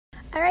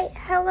Alright,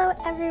 hello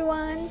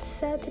everyone.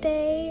 So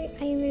today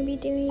I am going to be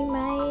doing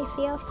my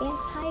Ciel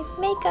Phantomhive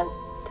makeup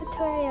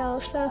tutorial.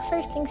 So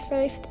first things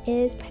first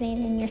is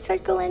putting in your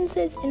circle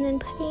lenses and then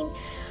putting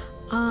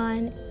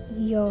on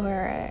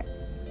your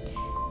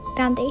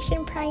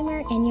foundation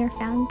primer and your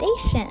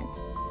foundation.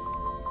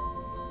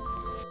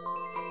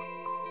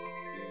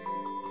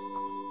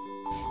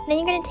 Then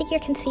you're going to take your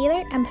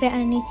concealer and put it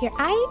underneath your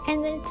eye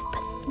and then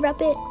rub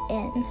it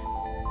in.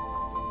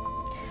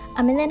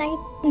 And then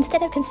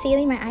instead of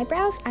concealing my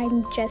eyebrows,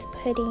 I'm just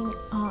putting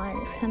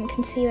on some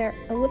concealer,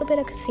 a little bit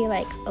of concealer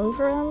like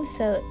over them,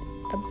 so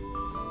the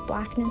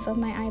blackness of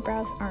my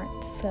eyebrows aren't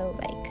so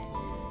like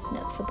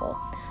noticeable.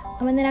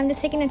 And then I'm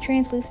just taking a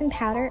translucent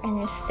powder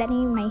and just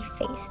setting my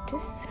face.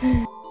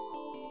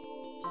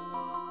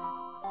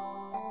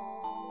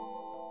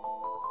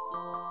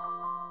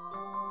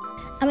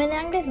 And then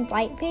I'm just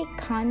lightly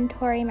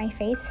contouring my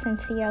face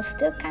since Ciel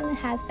still kind of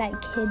has that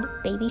kid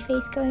baby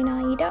face going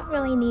on. You don't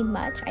really need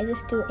much. I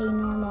just do a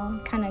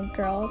normal kind of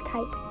girl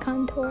type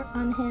contour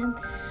on him.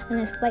 And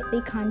then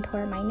slightly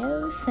contour my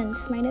nose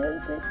since my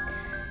nose is,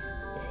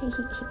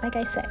 like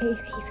I said,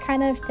 he's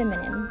kind of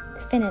feminine.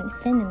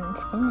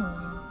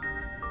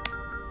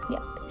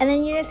 Yep. And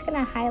then you're just going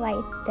to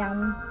highlight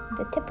down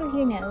the tip of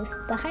your nose.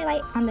 The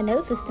highlight on the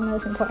nose is the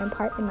most important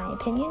part in my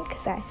opinion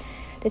because that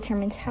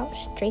determines how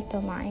straight the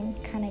line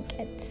kind of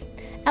gets,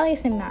 at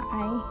least in my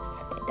eyes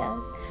it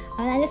does.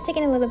 And I'm just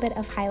taking a little bit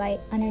of highlight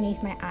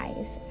underneath my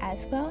eyes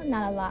as well,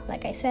 not a lot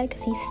like I said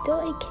because he's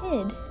still a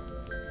kid.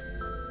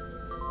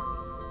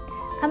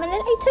 And then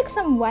I took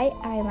some white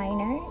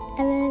eyeliner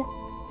and then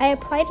I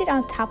applied it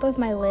on top of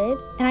my lid,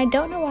 and I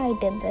don't know why I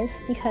did this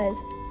because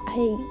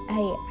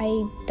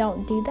I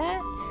don't do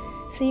that,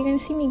 so you're gonna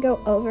see me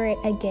go over it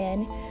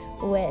again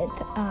with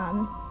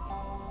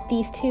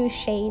these two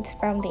shades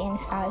from the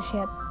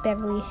Anastasia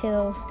Beverly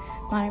Hills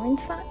Modern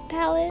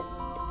palette.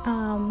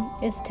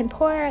 It's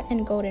Tempora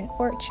and Golden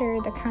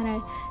Orchard. They're kind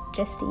of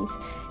just these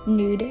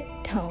nude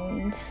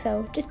tones.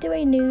 So just do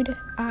a nude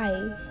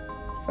eye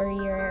for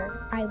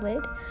your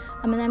eyelid.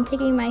 And then I'm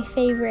taking my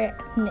favorite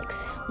NYX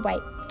white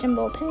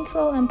jumbo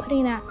pencil and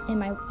putting that in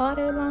my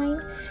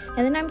waterline. And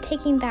then I'm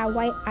taking that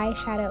white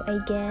eyeshadow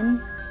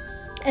again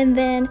and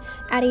then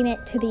adding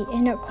it to the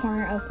inner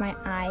corner of my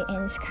eye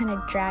and just kind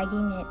of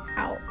dragging it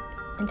out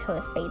until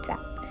it fades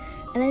out.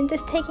 And then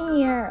just taking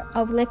your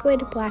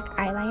liquid black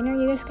eyeliner,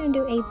 you're just going to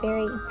do a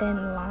very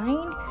thin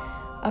line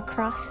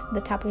across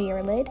the top of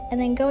your lid,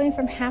 and then going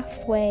from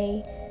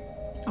halfway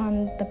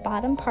on the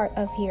bottom part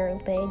of your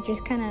lid,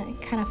 just kind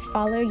of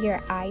follow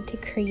your eye to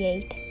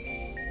create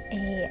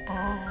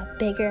a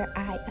bigger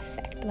eye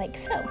effect, like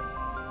so.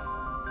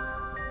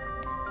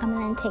 I'm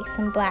going to take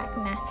some black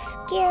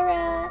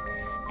mascara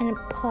and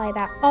apply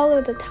that all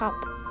over the top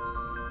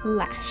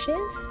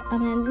lashes. I'm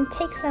going to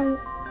take some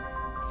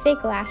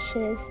fake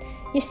lashes.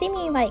 You see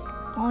me like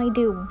only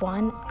do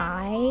one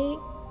eye,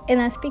 and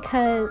that's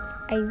because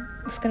I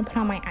was gonna put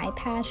on my eye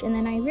patch and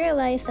then I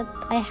realized that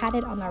I had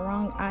it on the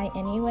wrong eye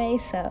anyway,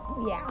 so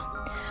yeah.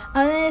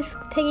 I'm just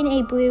taking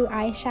a blue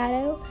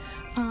eyeshadow.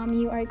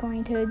 You are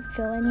going to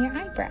fill in your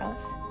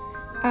eyebrows.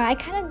 I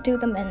kind of do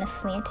them in a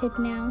slanted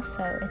now,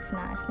 so it's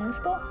not as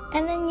noticeable.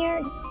 And then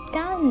you're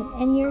done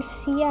and you're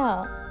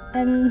Ciel,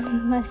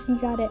 unless you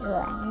got it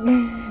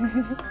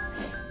wrong.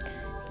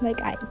 Like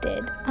I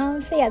did.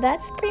 So yeah,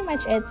 that's pretty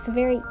much it. It's a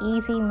very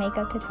easy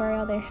makeup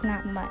tutorial. There's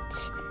not much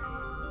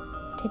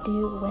to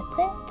do with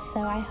it. So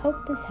I hope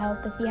this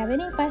helped. If you have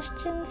any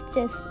questions,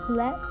 just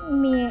let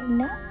me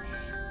know.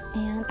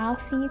 And I'll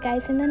see you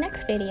guys in the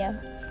next video.